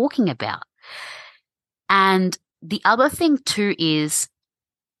they're talking about. And the other thing too is,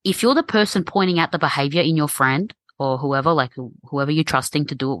 if you're the person pointing out the behavior in your friend or whoever you're trusting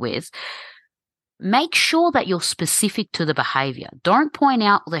to do it with, make sure that you're specific to the behavior. Don't point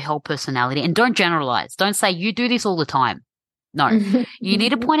out the whole personality, and don't generalize. Don't say you do this all the time. No, you need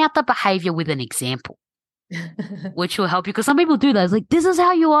to point out the behavior with an example. Which will help you, because some people do that. It's like, this is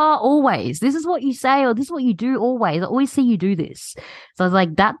how you are always. This is what you say, or this is what you do always. I always see you do this. So it's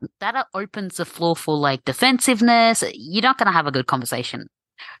like that opens the floor for defensiveness. You're not going to have a good conversation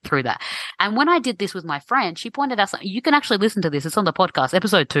through that. And when I did this with my friend, she pointed out something. You can actually listen to this. It's on the podcast,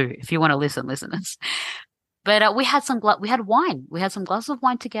 episode 2, if you want to listen. But we had wine. We had some glasses of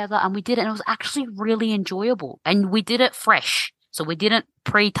wine together, and we did it, and it was actually really enjoyable. And we did it fresh. So we didn't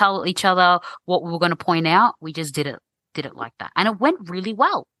pre-tell each other what we were going to point out. We just did it like that. And it went really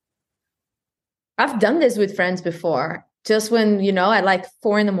well. I've done this with friends before. Just when, at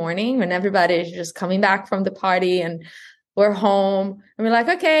 4 a.m, when everybody is just coming back from the party and we're home, and we're like,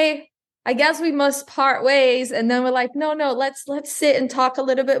 okay, I guess we must part ways. And then we're like, no, let's sit and talk a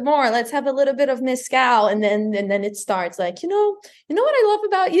little bit more. Let's have a little bit of mezcal. And then it starts like, you know what I love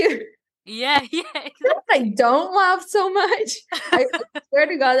about you? Yeah. I don't love so much. I swear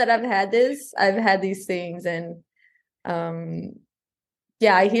to God that I've had these things, and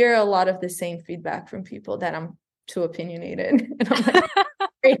I hear a lot of the same feedback from people that I'm too opinionated, and I'm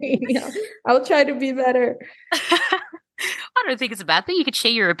like, I'll try to be better. I don't think it's a bad thing. You could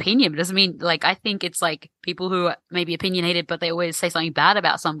share your opinion. It doesn't mean, I think it's like people who are maybe opinionated, but they always say something bad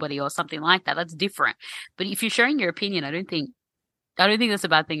about somebody or something like that. That's different. But if you're sharing your opinion, I don't think that's a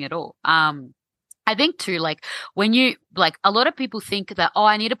bad thing at all. I think too, when you, a lot of people think that,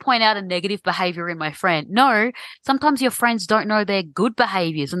 I need to point out a negative behavior in my friend. No, sometimes your friends don't know their good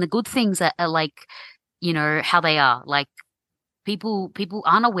behaviors and the good things that are how they are. People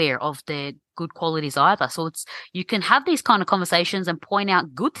aren't aware of their good qualities either. So you can have these kind of conversations and point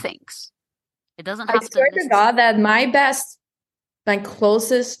out good things. It doesn't have to. I swear to God that my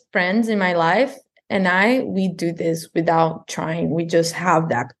closest friends in my life and we do this without trying. We just have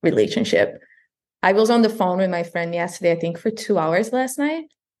that relationship. I was on the phone with my friend yesterday, I think for 2 hours last night.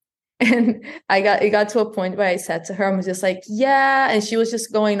 And it got to a point where I said to her, I was just like, yeah. And she was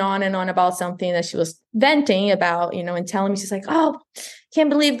just going on and on about something that she was venting about, and telling me, she's like, oh, can't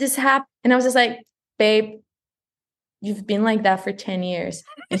believe this happened. And I was just like, babe, you've been like that for 10 years.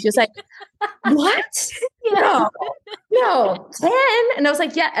 And she was like, what? No, 10. And I was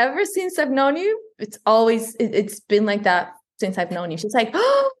like, yeah, ever since I've known you, it's been like that since I've known you. She's like,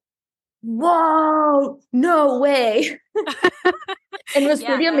 oh, whoa, no way. And it was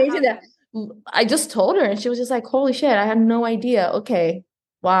pretty amazing that I just told her, and she was just like, holy shit, I had no idea. Okay,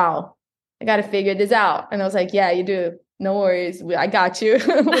 wow, I got to figure this out. And I was like, yeah, you do. No worries. I got you.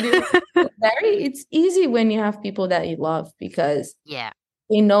 It's easy when you have people that you love, because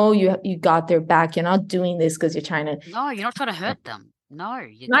they know you got their back. You're not doing this because you're trying to. No, you're not trying to hurt them. No,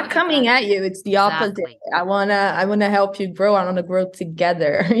 you're not coming at you. It's the opposite. I wanna help you grow. I wanna grow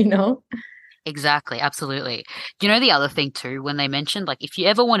together. Exactly. Absolutely. Do you know the other thing too, when they mentioned, if you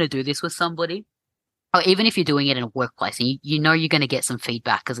ever want to do this with somebody, or even if you're doing it in a workplace and you know you're going to get some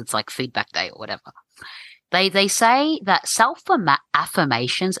feedback because it's like feedback day or whatever, They say that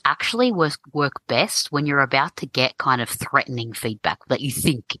affirmations actually work best when you're about to get kind of threatening feedback that you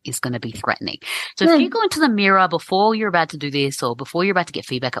think is going to be threatening. So if you go into the mirror before you're about to do this or before you're about to get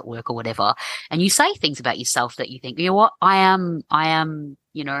feedback at work or whatever, and you say things about yourself that you think, you know what, I am,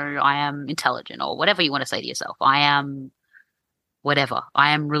 you know, I am intelligent or whatever you want to say to yourself. I am whatever.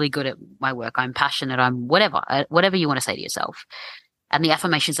 I am really good at my work. I'm passionate. I'm whatever you want to say to yourself. And the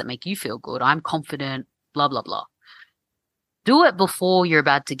affirmations that make you feel good. I'm confident, blah, blah, blah. Do it before you're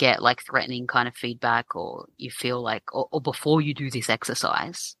about to get like threatening kind of feedback or you feel like, or before you do this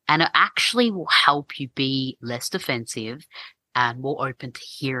exercise. And it actually will help you be less defensive and more open to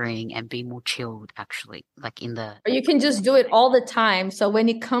hearing and be more chilled actually, like in the... Or you can just do it all the time. So when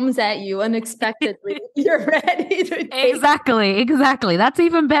it comes at you unexpectedly, you're ready to take Exactly. That's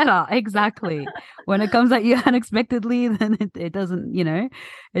even better. Exactly. When it comes at you unexpectedly, then it doesn't, you know,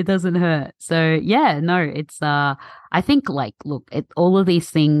 it doesn't hurt. So yeah, no, it's, I think like, look, all of these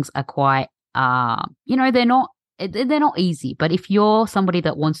things are quite, you know, they're not easy, but if you're somebody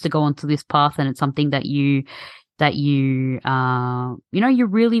that wants to go onto this path and it's something that you know, you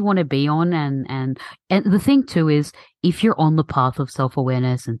really want to be on. And the thing too is if you're on the path of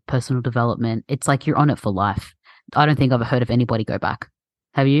self-awareness and personal development, it's like you're on it for life. I don't think I've heard of anybody go back.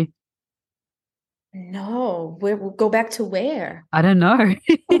 Have you? No, we'll go back to where? I don't know.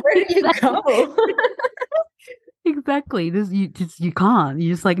 Where do you go? Exactly. You can't.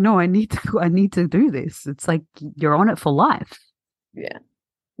 You're just like, no, I need to do this. It's like you're on it for life. Yeah.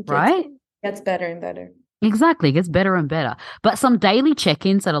 Right? Gets better and better. Exactly. It gets better and better. But some daily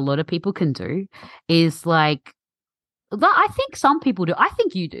check-ins that a lot of people can do is like, I think some people do. I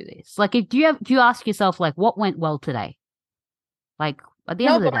think you do this. Like, do you ask yourself, like, what went well today? Like, at the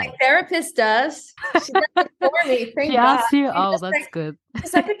end of the day. My therapist does. She does it for me. Thank she God. asks you? Oh, that's like, good.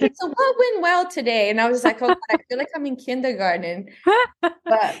 She's like, okay, so what went well today? And I was like, oh, God, I feel like I'm in kindergarten. But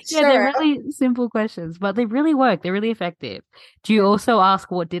yeah, sure. they're really simple questions, but they really work. They're really effective. Do you also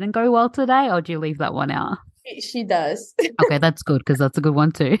ask what didn't go well today, or do you leave that one out? She does. Okay, that's good because that's a good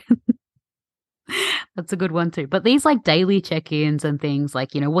one too. That's a good one too. But these like daily check-ins and things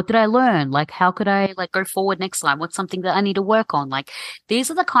like, you know, what did I learn? Like, how could I like go forward next time? What's something that I need to work on? Like,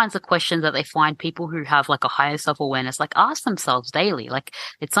 these are the kinds of questions that they find people who have like a higher self-awareness, like ask themselves daily. Like,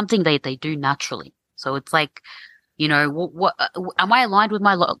 it's something they do naturally. So it's like, you know, what am I aligned with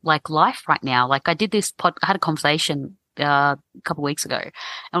my like life right now? Like I did this I had a conversation a couple of weeks ago and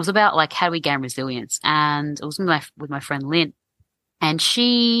it was about like how do we gain resilience, and it was with my friend Lynn, and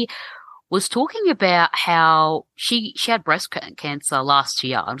she was talking about how she had breast cancer last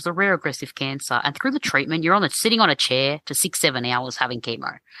year. It was a rare aggressive cancer. And through the treatment, you're sitting on a chair for 6-7 hours having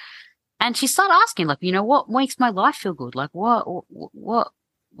chemo. And she started asking, like, you know, what makes my life feel good? Like,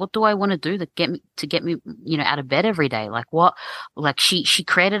 what do I want to do to get me, you know, out of bed every day? Like she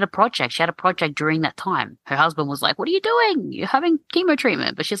created a project. She had a project during that time. Her husband was like, what are you doing? You're having chemo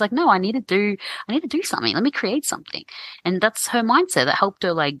treatment. But she's like, no, I need to do something. Let me create something. And that's her mindset that helped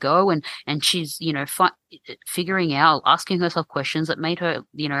her like go and she's, you know, figuring out, asking herself questions that made her,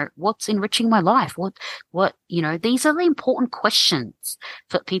 you know, what's enriching my life? What, you know, these are the important questions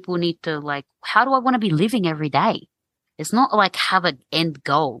that people need to like, how do I want to be living every day? It's not like have an end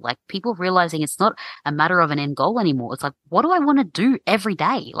goal. Like people realizing it's not a matter of an end goal anymore. It's like, what do I want to do every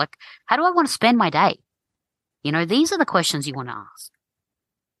day? Like, how do I want to spend my day? You know, these are the questions you want to ask.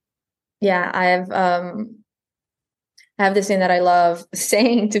 Yeah, I have this thing that I love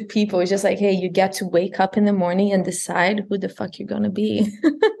saying to people. It's just like, hey, you get to wake up in the morning and decide who the fuck you're going to be.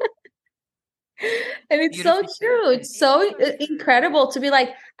 And it's so true. It's so incredible to be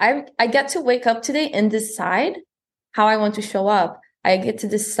like, I get to wake up today and decide how I want to show up. I get to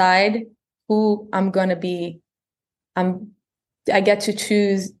decide who I'm going to be. I get to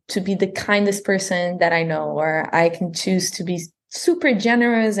choose to be the kindest person that I know, or I can choose to be super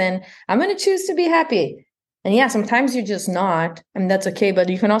generous and I'm going to choose to be happy. And yeah, sometimes you're just not, and that's okay. But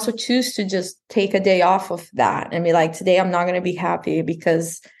you can also choose to just take a day off of that and be like, today I'm not going to be happy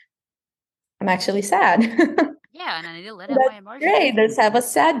because I'm actually sad. Yeah, and I need to let out my emotions. Great, let's have a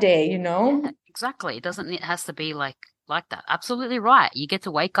sad day, you know? Yeah, exactly. It has to be like that. Absolutely right. You get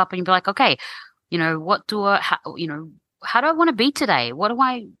to wake up and you be like, okay, you know, how do I want to be today? Who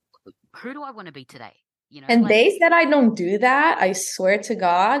do I want to be today? You know, and days that I don't do that, I swear to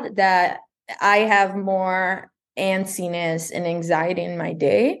God that I have more antsiness and anxiety in my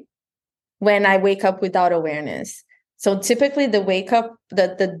day when I wake up without awareness. So typically the wake up,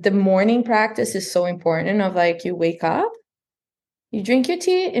 the morning practice is so important of like, you wake up, you drink your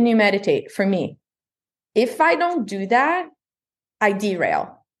tea and you meditate. For me, if I don't do that, I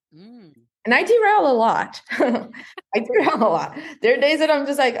derail. And I derail a lot. I derail a lot. There are days that I'm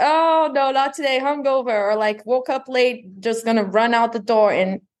just like, oh no, not today, hungover, or like woke up late, just gonna run out the door,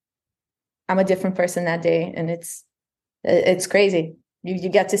 and I'm a different person that day. And it's crazy. You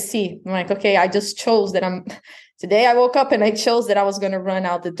get to see. I'm like, okay, I just chose that today I woke up and I chose that I was gonna run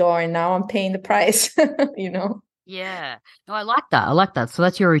out the door, and now I'm paying the price, you know? Yeah. No, I like that. I like that. So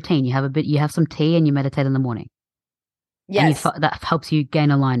that's your routine. You have some tea and you meditate in the morning. Yes. And that helps you gain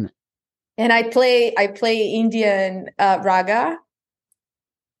alignment. And I play Indian raga,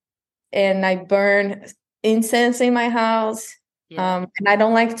 and I burn incense in my house. Yeah. And I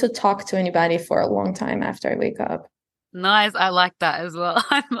don't like to talk to anybody for a long time after I wake up. Nice. I like that as well.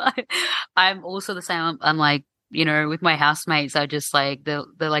 I'm also the same. I'm like, with my housemates, I just like, they're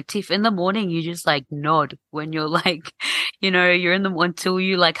like, Tiff, in the morning, you just like nod when you're like, you're until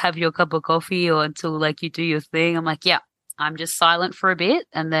you like have your cup of coffee or until like you do your thing. I'm like, yeah, I'm just silent for a bit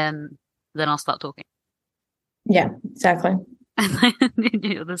and then I'll start talking. Yeah, exactly.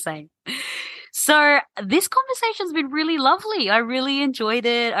 You're the same. So this conversation's been really lovely. I really enjoyed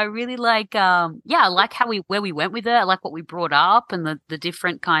it. I really like, I like where we went with it. I like what we brought up and the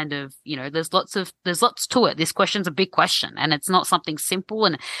different kind of, there's lots to it. This question's a big question and it's not something simple,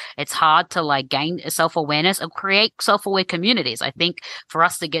 and it's hard to like gain self-awareness and create self-aware communities. I think for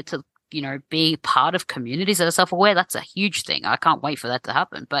us to get to, be part of communities that are self-aware, that's a huge thing. I can't wait for that to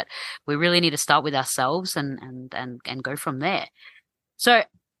happen, but we really need to start with ourselves and go from there. So,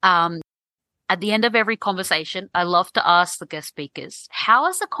 at the end of every conversation, I love to ask the guest speakers, how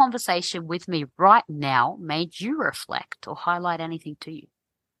has the conversation with me right now made you reflect or highlight anything to you?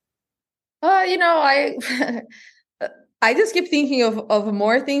 I I just keep thinking of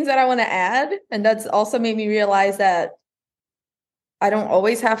more things that I want to add. And that's also made me realize that I don't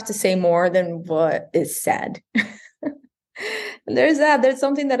always have to say more than what is said. There's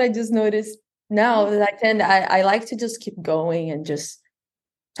something that I just noticed now that I like to just keep going and just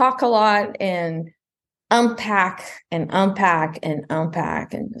talk a lot and unpack and unpack and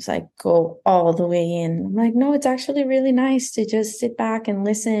unpack and just like go all the way in. I'm like, no, it's actually really nice to just sit back and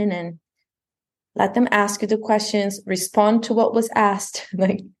listen and let them ask you the questions, respond to what was asked.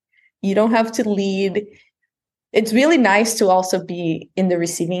 Like, you don't have to lead. It's really nice to also be in the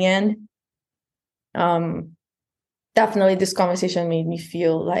receiving end. Definitely this conversation made me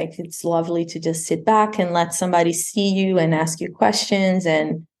feel like it's lovely to just sit back and let somebody see you and ask you questions.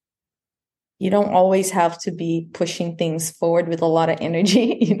 And you don't always have to be pushing things forward with a lot of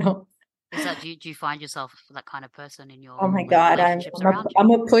energy, Is that, do you find yourself that kind of person in your Oh my God,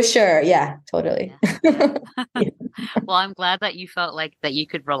 I'm a pusher. Yeah, totally. Yeah. Well, I'm glad that you felt like that you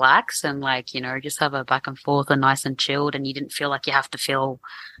could relax and like, just have a back and forth and nice and chilled, and you didn't feel like you have to feel,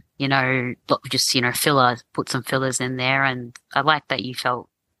 just, put some fillers in there. And I like that you felt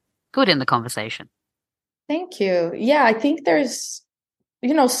good in the conversation. Thank you. Yeah, I think there's,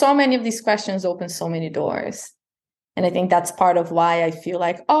 so many of these questions open so many doors. And I think that's part of why I feel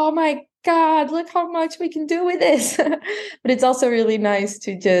like, oh my God, look how much we can do with this. But it's also really nice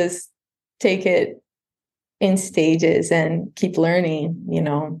to just take it in stages and keep learning,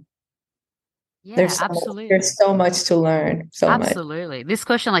 Yeah, absolutely. There's so much to learn. Absolutely. This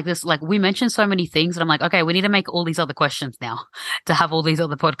question like this, like we mentioned so many things and I'm like, okay, we need to make all these other questions now to have all these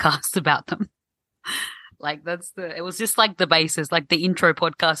other podcasts about them. Like it was just like the basis, like the intro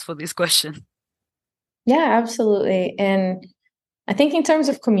podcast for this question. Yeah, absolutely. And I think in terms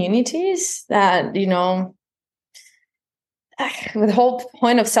of communities that, the whole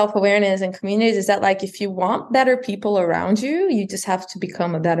point of self-awareness and communities is that like, if you want better people around you, you just have to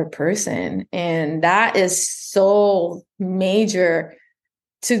become a better person. And that is so major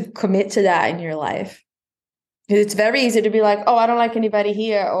to commit to that in your life. It's very easy to be like, oh, I don't like anybody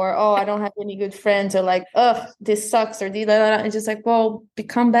here, or, oh, I don't have any good friends, or like, oh, this sucks, or it's just like, well,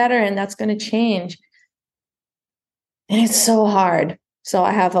 become better and that's going to change. And it's so hard. So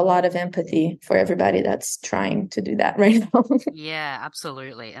I have a lot of empathy for everybody that's trying to do that right now. Yeah,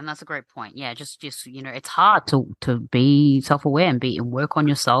 absolutely. And that's a great point. Yeah, just it's hard to be self-aware and work on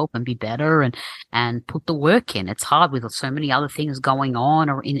yourself and be better and put the work in. It's hard with so many other things going on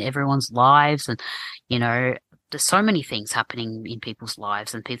or in everyone's lives, and there's so many things happening in people's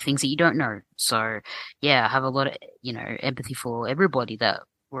lives and things that you don't know. So yeah, I have a lot of empathy for everybody, that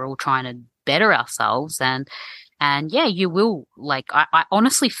we're all trying to better ourselves. And yeah, you will, like, I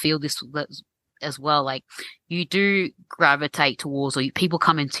honestly feel this, as well, like you do gravitate towards, or people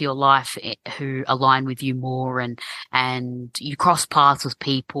come into your life who align with you more, and you cross paths with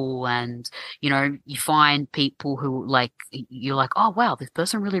people, and you find people who like you're like, oh wow, this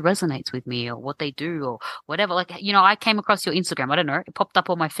person really resonates with me, or what they do, or whatever. Like I came across your Instagram, I don't know, it popped up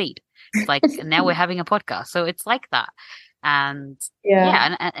on my feed. It's like now we're having a podcast, so it's like that. And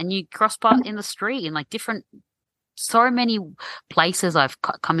and you cross paths in the street in like different, so many places I've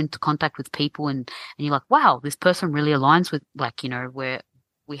come into contact with people, and you're like, wow, this person really aligns with, like, where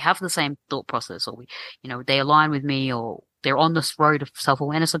we have the same thought process, or they align with me, or they're on this road of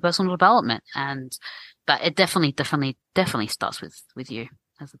self-awareness and personal development. But it definitely starts with you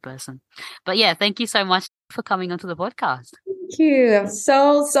as a person. But yeah, thank you so much for coming onto the podcast. Thank you. I'm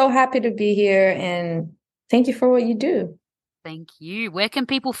so happy to be here, and thank you for what you do. Thank you. Where can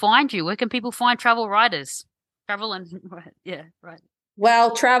people find you? Where can people find travel writers? Travel and right.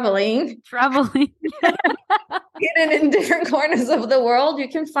 Well, traveling. Hidden in different corners of the world. You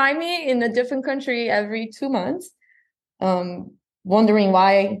can find me in a different country every 2 months. Wondering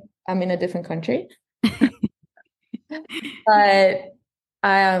why I'm in a different country. But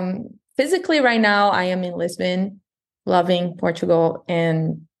physically right now I am in Lisbon, loving Portugal,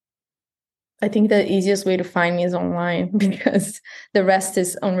 and I think the easiest way to find me is online because the rest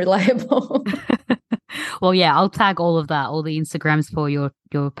is unreliable. Well, yeah, I'll tag all of that, all the Instagrams for your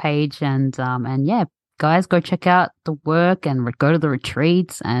page, and yeah, guys, go check out the work and go to the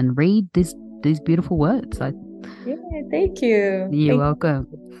retreats and read these beautiful words. Yeah, thank you. You're welcome.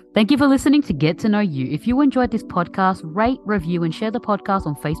 Thank you for listening to Get to Know You. If you enjoyed this podcast, rate, review, and share the podcast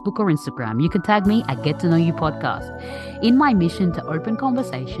on Facebook or Instagram. You can tag me at Get to Know You Podcast. In my mission to open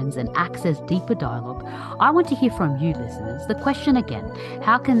conversations and access deeper dialogue, I want to hear from you, listeners. The question again,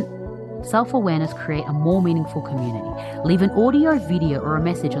 how can self-awareness create a more meaningful community? Leave an audio, video, or a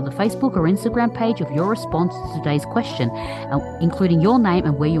message on the Facebook or Instagram page of your response to today's question, including your name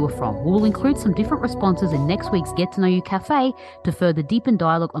and where you are from. We will include some different responses in next week's Get to Know You Cafe to further deepen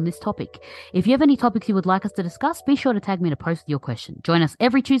dialogue on this topic. If you have any topics you would like us to discuss, be sure to tag me in a post with your question. Join us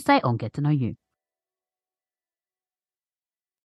every Tuesday on Get to Know You.